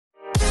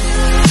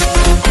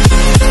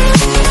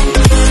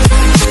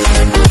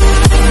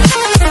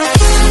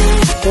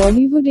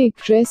Bollywood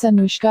actress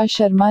Anushka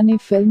Sharma ने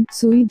film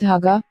सुई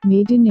धागा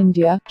मेड इन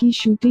इंडिया की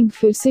शूटिंग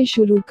फिर से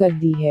शुरू कर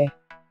दी है।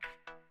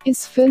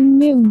 इस फिल्म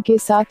में उनके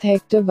साथ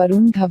एक्टर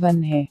वरुण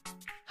धवन है।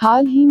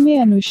 हाल ही में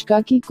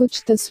अनुष्का की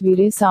कुछ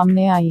तस्वीरें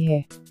सामने आई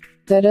है।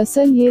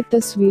 दरअसल ये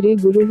तस्वीरें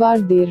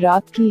गुरुवार देर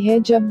रात की है,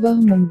 जब वह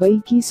मुंबई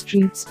की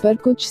स्ट्रीट्स पर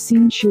कुछ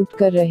सीन शूट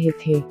कर रहे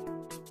थे।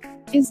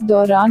 इस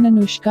दौरान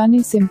अनुष्का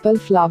ने सिंपल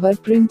फ्लावर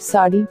प्रिंट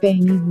साड़ी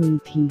पहनी हुई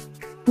थी।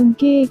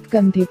 उनके एक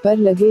कंधे पर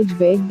लगेज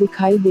बैग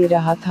दिखाई दे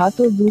रहा था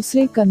तो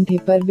दूसरे कंधे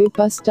पर वे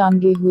पर्स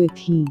टांगे हुए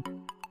थी।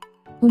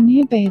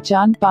 उन्हें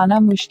पहचान पाना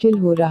मुश्किल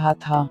हो रहा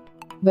था।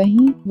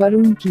 वहीं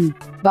वरुण की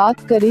बात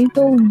करें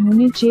तो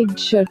उन्होंने चेक्ड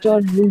शर्ट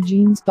और ब्लू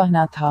जीन्स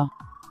पहना था।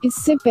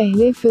 इससे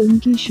पहले फिल्म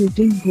की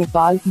शूटिंग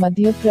भोपाल,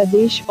 मध्य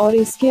प्रदेश और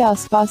इसके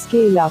आसपास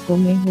के इलाकों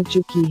में हो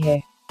चुकी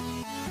है।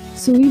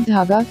 सुई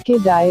धागा के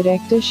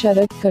डायरेक्टर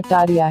शरद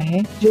कटारिया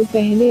है, जो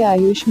पहले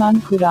आयुष्मान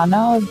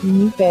खुराना और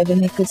भूमि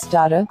पेडनेक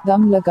स्टार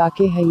दम लगा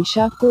के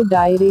हईशा को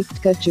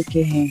डायरेक्ट कर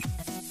चुके हैं।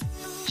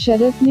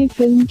 शरद ने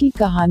फिल्म की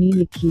कहानी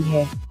लिखी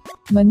है।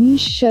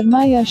 मनीष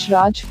शर्मा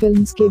यशराज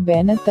फिल्म्स के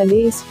बैनर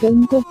तले इस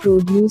फिल्म को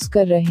प्रोड्यूस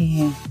कर रहे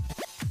हैं।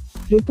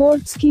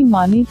 रिपोर्ट्स की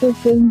माने तो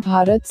फिल्म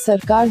भारत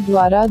सरकार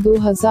द्वारा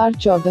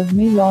 2014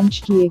 में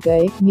लॉन्च किए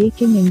गए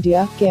मेक इन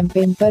इंडिया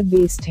कैंपेन पर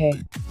बेस्ड है।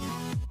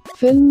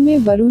 फिल्म में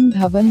वरुण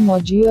धवन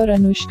मौजी और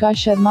अनुष्का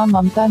शर्मा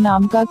ममता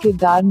नाम का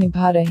किरदार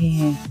निभा रहे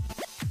हैं।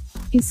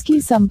 इसकी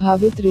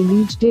संभावित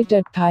रिलीज डेट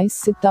 28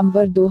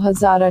 सितंबर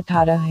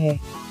 2018 है।